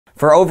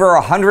For over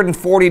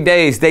 140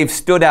 days they've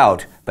stood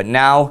out, but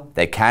now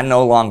they can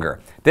no longer.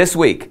 This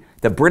week,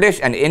 the British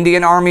and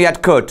Indian army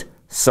at Kut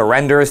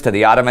surrenders to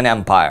the Ottoman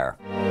Empire.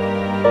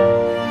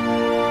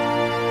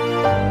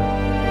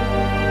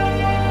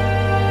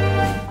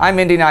 I'm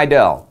Indy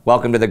Nidell.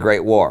 Welcome to the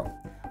Great War.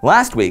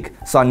 Last week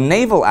saw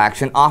naval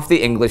action off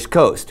the English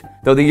coast,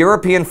 though the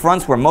European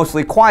fronts were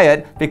mostly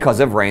quiet because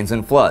of rains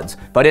and floods.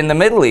 But in the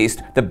Middle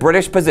East, the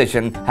British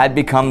position had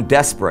become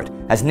desperate,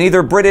 as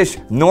neither British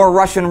nor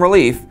Russian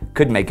relief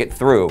could make it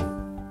through.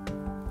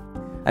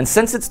 And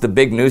since it's the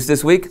big news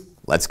this week,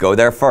 let's go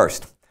there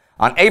first.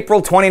 On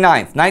April 29,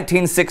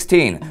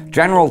 1916,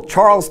 General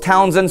Charles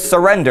Townshend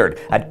surrendered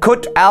at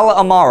Kut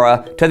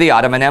al-Amara to the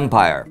Ottoman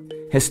Empire.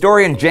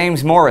 Historian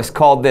James Morris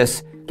called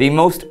this the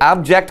most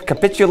abject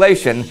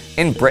capitulation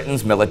in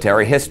Britain's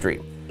military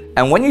history.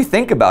 And when you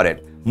think about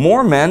it,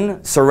 more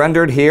men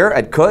surrendered here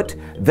at Kut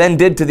than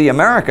did to the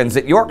Americans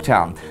at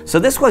Yorktown. So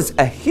this was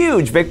a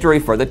huge victory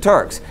for the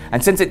Turks.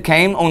 And since it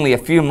came only a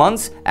few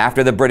months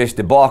after the British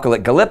debacle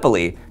at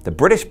Gallipoli, the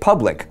British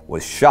public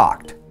was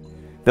shocked.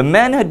 The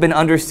men had been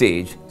under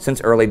siege since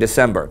early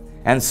December,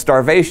 and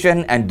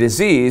starvation and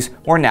disease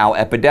were now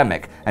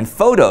epidemic, and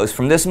photos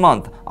from this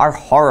month are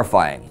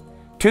horrifying.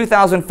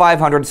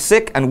 2,500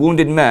 sick and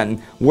wounded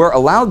men were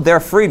allowed their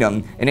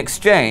freedom in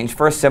exchange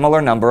for a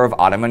similar number of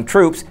Ottoman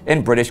troops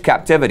in British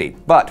captivity.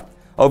 But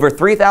over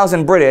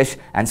 3,000 British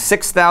and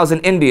 6,000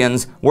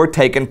 Indians were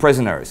taken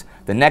prisoners.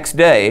 The next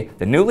day,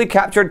 the newly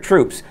captured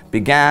troops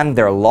began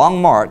their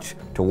long march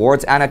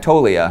towards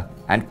Anatolia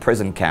and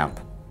prison camp.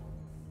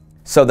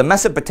 So the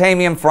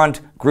Mesopotamian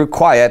front grew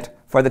quiet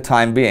for the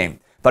time being.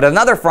 But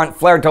another front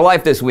flared to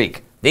life this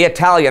week, the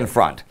Italian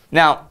front.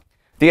 Now,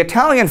 the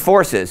Italian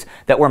forces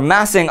that were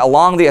massing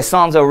along the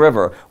Isonzo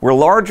River were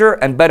larger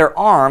and better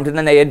armed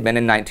than they had been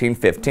in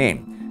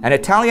 1915. And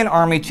Italian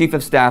Army Chief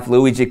of Staff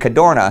Luigi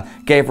Cadorna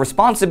gave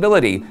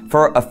responsibility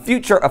for a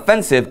future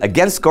offensive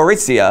against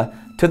Gorizia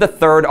to the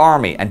Third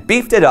Army and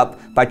beefed it up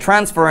by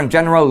transferring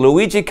General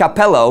Luigi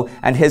Capello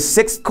and his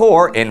 6th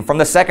Corps in from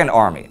the Second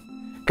Army.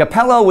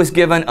 Capello was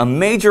given a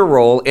major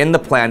role in the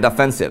planned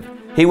offensive.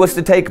 He was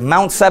to take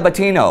Mount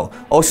Sabatino,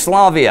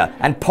 Oslavia,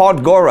 and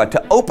Podgora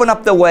to open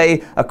up the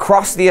way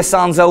across the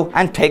Isonzo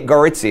and take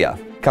Gorizia.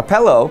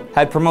 Capello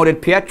had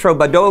promoted Pietro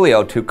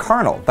Badoglio to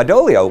colonel.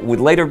 Badoglio would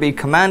later be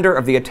commander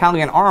of the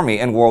Italian army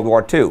in World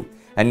War II.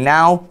 And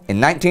now, in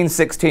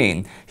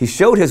 1916, he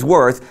showed his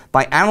worth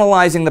by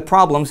analyzing the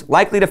problems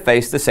likely to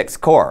face the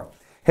 6th Corps.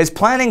 His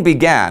planning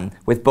began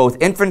with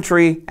both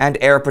infantry and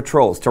air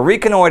patrols to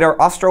reconnoiter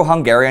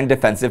Austro-Hungarian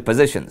defensive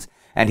positions,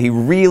 and he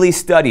really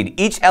studied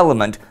each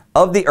element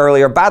of the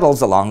earlier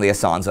battles along the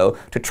Isonzo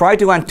to try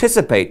to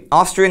anticipate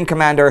Austrian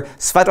commander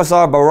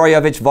Svetozar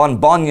Boroyevich von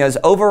Bonya's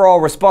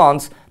overall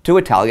response to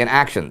Italian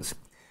actions.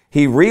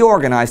 He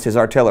reorganized his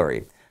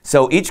artillery,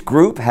 so each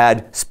group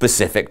had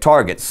specific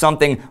targets,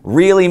 something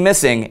really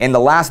missing in the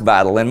last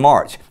battle in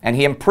March, and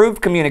he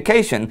improved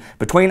communication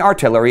between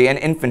artillery and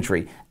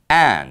infantry,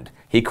 and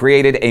he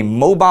created a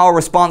mobile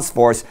response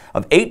force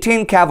of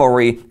 18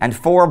 cavalry and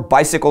 4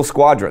 bicycle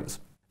squadrons.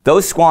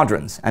 Those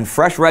squadrons and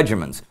fresh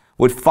regiments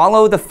would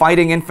follow the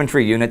fighting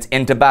infantry units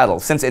into battle,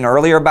 since in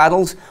earlier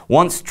battles,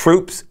 once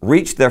troops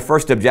reached their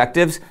first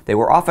objectives, they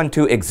were often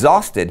too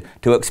exhausted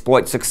to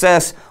exploit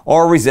success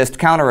or resist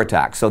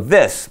counterattack. So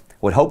this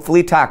would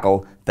hopefully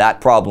tackle that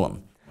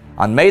problem.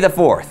 On May the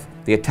 4th,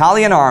 the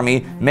Italian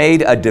army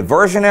made a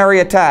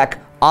diversionary attack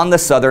on the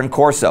southern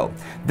Corso.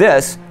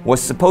 This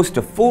was supposed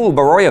to fool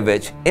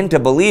Boroyevich into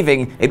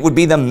believing it would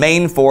be the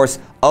main force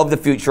of the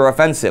future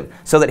offensive,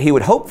 so that he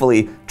would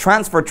hopefully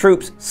transfer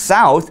troops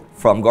south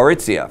from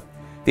Gorizia.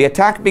 The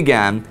attack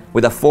began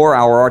with a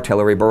 4-hour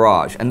artillery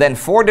barrage, and then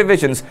 4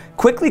 divisions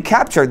quickly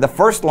captured the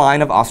first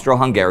line of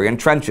Austro-Hungarian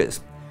trenches.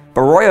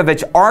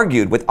 Boroyevich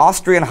argued with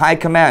Austrian High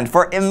Command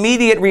for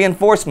immediate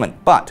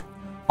reinforcement, but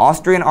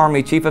Austrian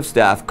Army Chief of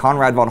Staff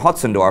Konrad von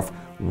Hotzendorf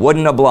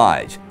wouldn't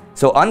oblige.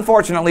 So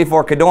unfortunately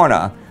for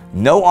Cadorna,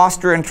 no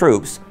Austrian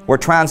troops were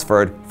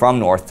transferred from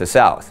north to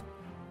south.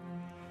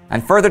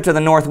 And further to the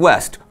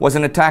northwest was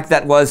an attack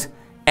that was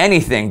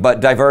anything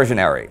but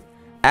diversionary.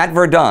 At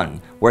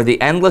Verdun, where the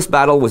endless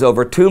battle was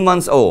over 2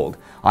 months old,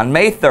 on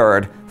May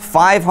 3rd,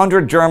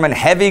 500 German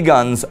heavy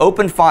guns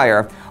opened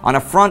fire on a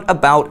front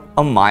about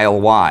a mile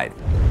wide.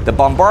 The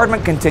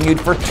bombardment continued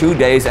for 2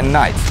 days and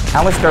nights.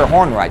 Alistair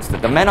Horn writes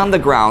that the men on the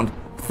ground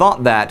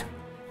thought that,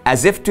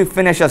 as if to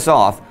finish us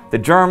off, the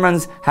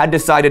Germans had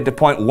decided to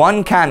point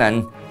 1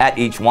 cannon at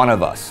each one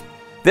of us.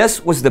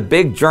 This was the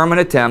big German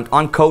attempt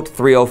on Côte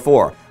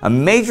 304, a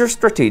major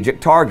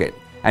strategic target,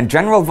 and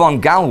General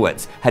von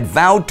Gallwitz had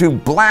vowed to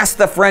blast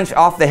the French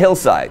off the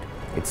hillside.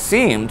 It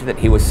seemed that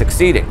he was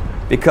succeeding,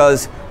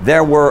 because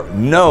there were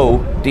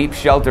no deep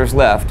shelters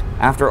left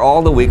after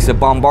all the weeks of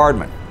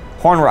bombardment.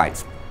 Horn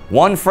writes,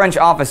 one French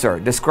officer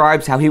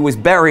describes how he was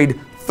buried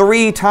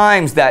 3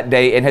 times that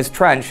day in his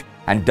trench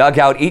and dug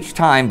out each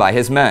time by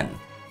his men.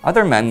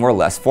 Other men were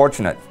less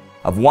fortunate.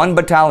 Of 1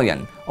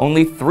 battalion,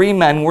 only 3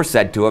 men were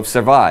said to have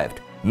survived.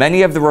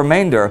 Many of the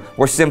remainder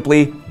were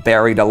simply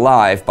buried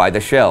alive by the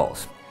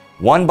shells.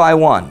 One by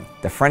one,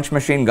 the French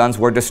machine guns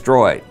were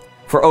destroyed.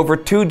 For over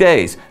 2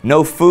 days,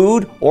 no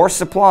food or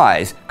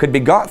supplies could be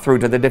got through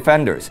to the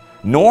defenders,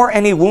 nor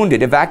any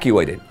wounded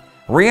evacuated.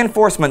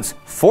 Reinforcements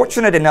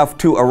fortunate enough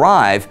to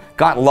arrive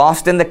got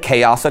lost in the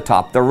chaos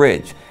atop the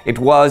ridge. It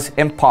was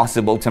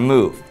impossible to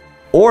move.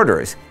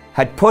 Orders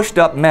had pushed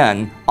up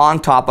men on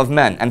top of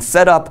men and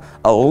set up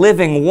a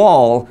living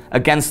wall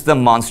against the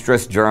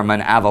monstrous German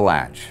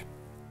avalanche.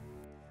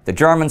 The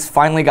Germans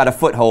finally got a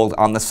foothold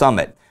on the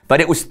summit, but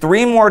it was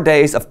 3 more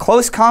days of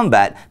close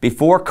combat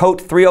before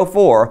Kut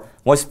 304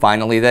 was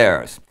finally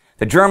theirs.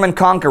 The German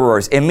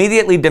conquerors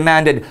immediately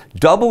demanded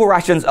double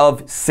rations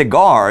of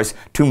cigars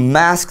to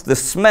mask the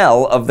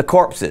smell of the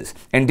corpses.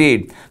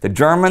 Indeed, the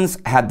Germans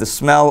had the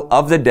smell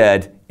of the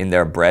dead in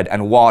their bread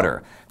and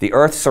water. The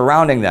earth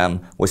surrounding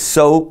them was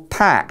so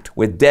packed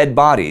with dead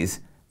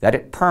bodies that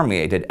it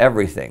permeated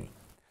everything.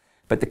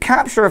 But the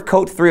capture of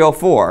Kut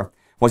 304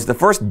 was the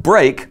first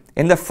break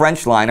in the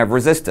French line of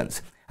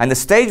resistance, and the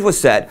stage was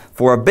set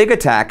for a big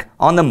attack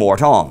on the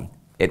Mortagne.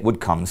 It would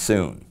come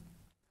soon.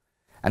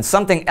 And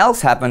something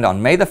else happened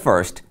on May the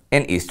 1st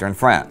in eastern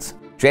France.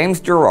 James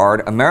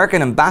Gerard,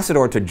 American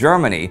ambassador to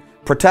Germany,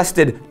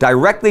 protested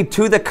directly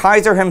to the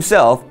Kaiser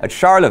himself at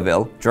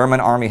Charleville, German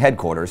Army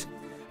headquarters,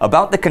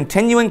 about the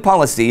continuing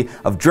policy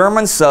of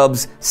German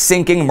subs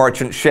sinking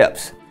merchant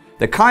ships.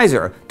 The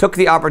Kaiser took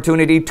the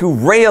opportunity to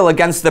rail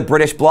against the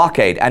British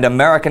blockade and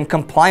American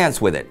compliance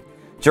with it.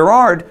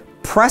 Gerard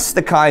pressed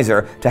the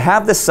Kaiser to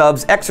have the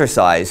subs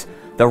exercise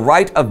the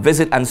right of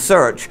visit and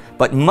search,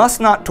 but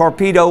must not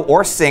torpedo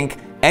or sink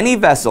any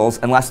vessels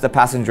unless the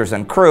passengers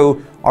and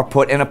crew are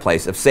put in a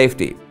place of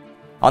safety.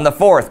 On the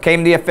 4th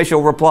came the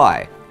official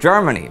reply: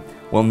 Germany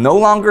will no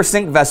longer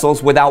sink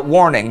vessels without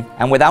warning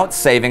and without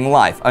saving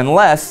life,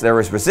 unless there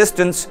is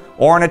resistance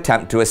or an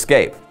attempt to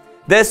escape.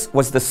 This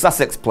was the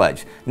Sussex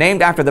Pledge,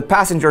 named after the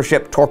passenger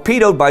ship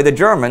torpedoed by the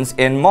Germans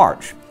in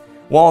March.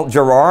 While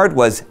Gerard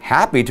was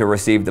happy to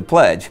receive the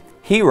pledge,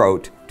 he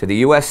wrote to the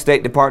U.S.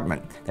 State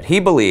Department that he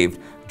believed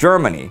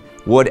Germany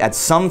would at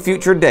some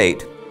future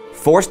date,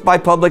 forced by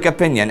public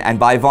opinion and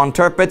by von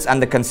Tirpitz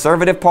and the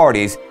conservative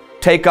parties,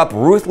 take up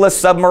ruthless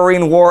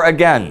submarine war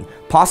again,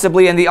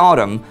 possibly in the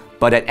autumn,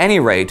 but at any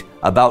rate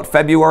about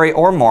February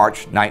or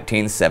March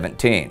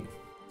 1917.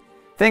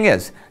 Thing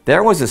is,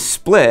 there was a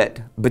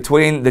split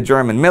between the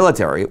German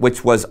military,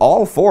 which was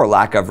all for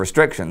lack of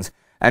restrictions,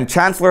 and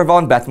Chancellor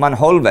von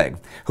Bethmann-Hollweg,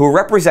 who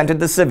represented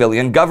the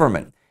civilian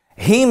government.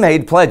 He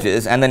made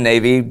pledges and the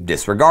Navy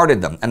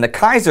disregarded them, and the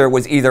Kaiser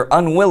was either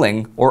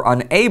unwilling or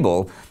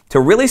unable to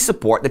really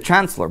support the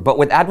Chancellor. But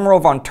with Admiral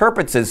von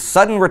Tirpitz's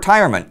sudden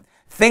retirement,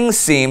 things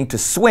seemed to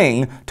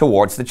swing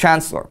towards the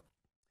Chancellor.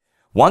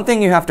 One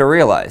thing you have to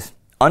realize,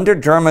 under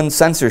German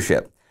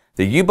censorship,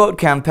 the U-boat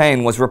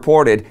campaign was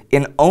reported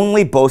in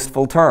only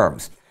boastful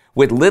terms,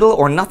 with little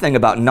or nothing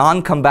about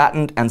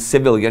non-combatant and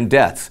civilian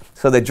deaths.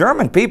 So the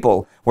German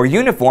people were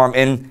uniform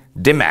in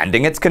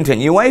demanding its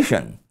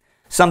continuation.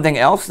 Something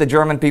else the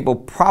German people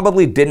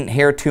probably didn't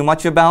hear too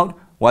much about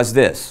was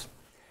this.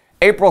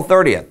 April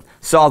 30th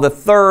saw the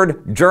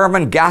 3rd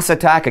German gas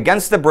attack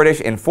against the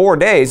British in 4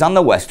 days on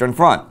the Western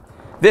Front.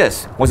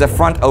 This was a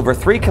front over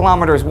 3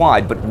 kilometers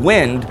wide, but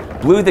wind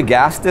blew the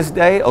gas this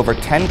day over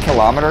 10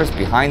 kilometers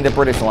behind the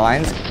British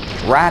lines.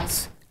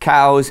 Rats,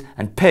 cows,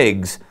 and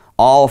pigs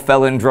all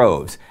fell in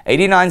droves.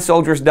 89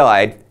 soldiers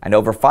died, and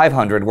over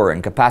 500 were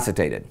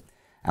incapacitated.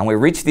 And we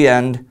reached the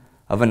end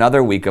of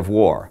another week of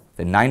war,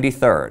 the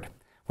 93rd.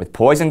 With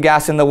poison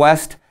gas in the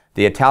west,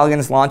 the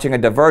Italians launching a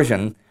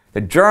diversion,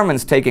 the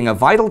Germans taking a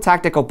vital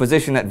tactical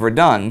position at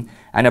Verdun,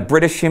 and a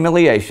British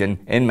humiliation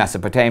in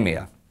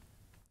Mesopotamia.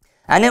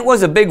 And it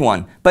was a big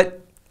one,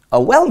 but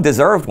a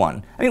well-deserved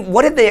one. I mean,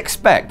 what did they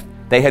expect?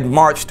 They had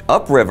marched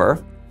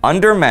upriver,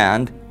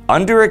 undermanned,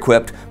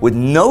 under-equipped, with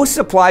no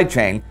supply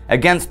chain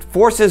against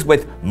forces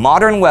with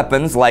modern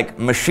weapons like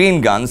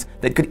machine guns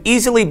that could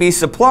easily be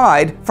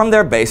supplied from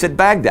their base at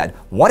Baghdad.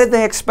 What did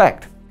they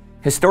expect?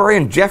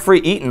 Historian Geoffrey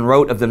Eaton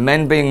wrote of the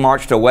men being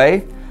marched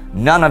away,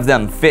 none of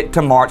them fit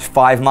to march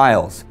 5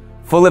 miles,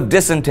 full of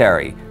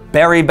dysentery,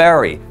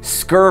 beriberi,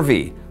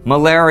 scurvy,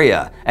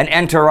 malaria, and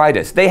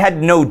enteritis. They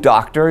had no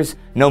doctors,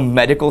 no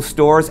medical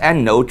stores,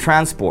 and no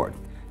transport.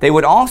 They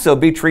would also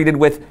be treated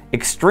with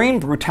extreme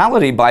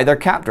brutality by their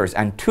captors,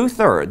 and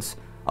 2/3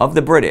 of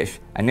the British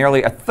and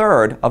nearly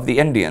 1/3 of the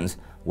Indians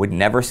would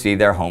never see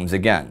their homes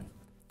again.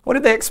 What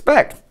did they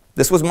expect?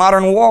 This was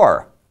modern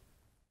war.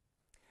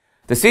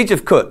 The Siege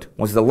of Kut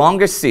was the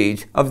longest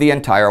siege of the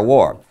entire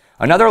war.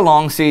 Another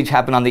long siege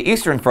happened on the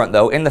Eastern Front,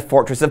 though, in the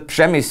fortress of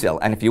Przemyśl,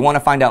 and if you want to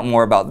find out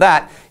more about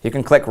that, you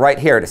can click right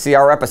here to see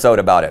our episode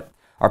about it.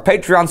 Our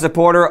Patreon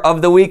supporter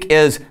of the week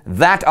is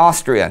That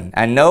Austrian,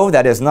 and no,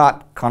 that is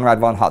not Konrad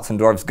von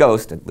Hotzendorf's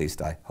ghost, at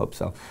least I hope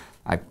so.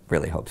 I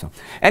really hope so.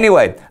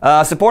 Anyway,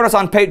 support us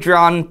on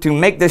Patreon to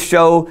make this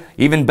show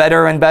even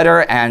better and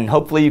better, and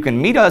hopefully you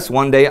can meet us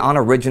one day on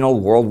original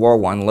World War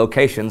I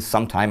locations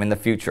sometime in the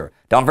future.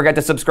 Don't forget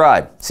to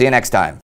subscribe. See you next time.